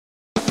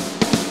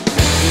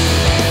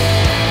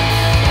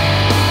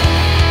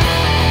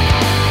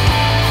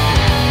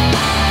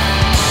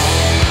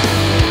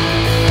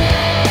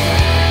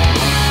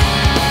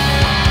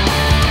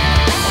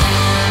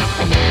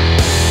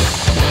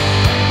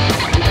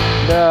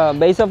The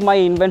base of my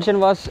invention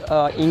was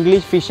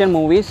English fiction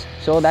movies.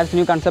 So that's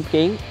new concept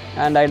came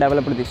and I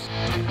developed this.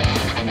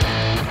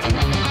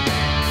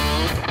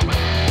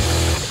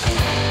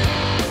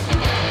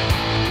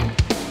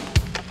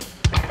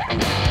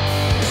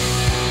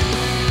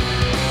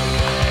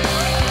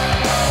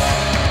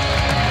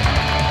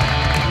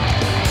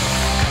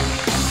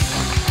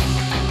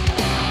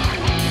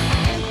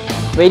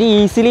 Very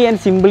easily and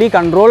simply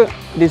control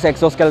this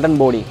exoskeleton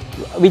body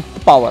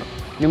with power,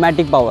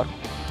 pneumatic power.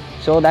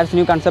 So that's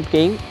new concept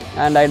came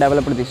and I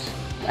developed this,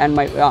 and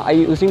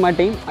using my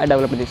team I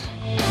developed this.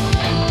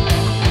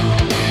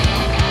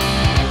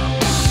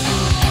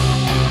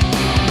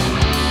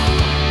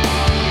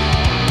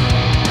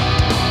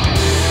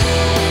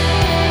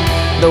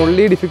 The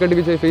only difficulty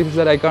which I face is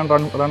that I can't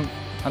run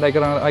and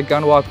I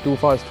can't walk too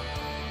fast.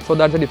 So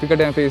that's the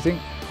difficulty I am facing.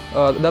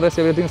 The rest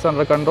everything is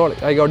under control.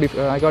 I got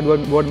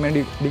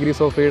many degrees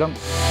of freedom.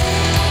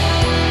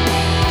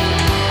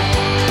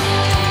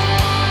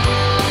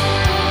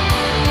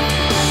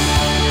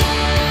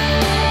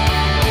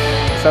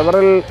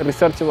 Several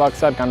research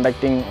works are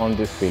conducting on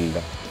this field.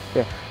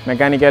 Okay.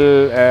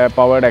 Mechanical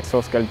powered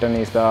exoskeleton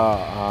is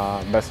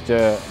the best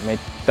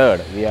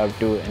method we have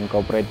to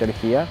incorporate it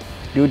here.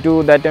 Due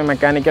to that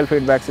mechanical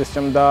feedback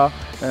system, the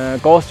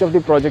cost of the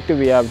project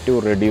we have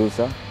to reduce.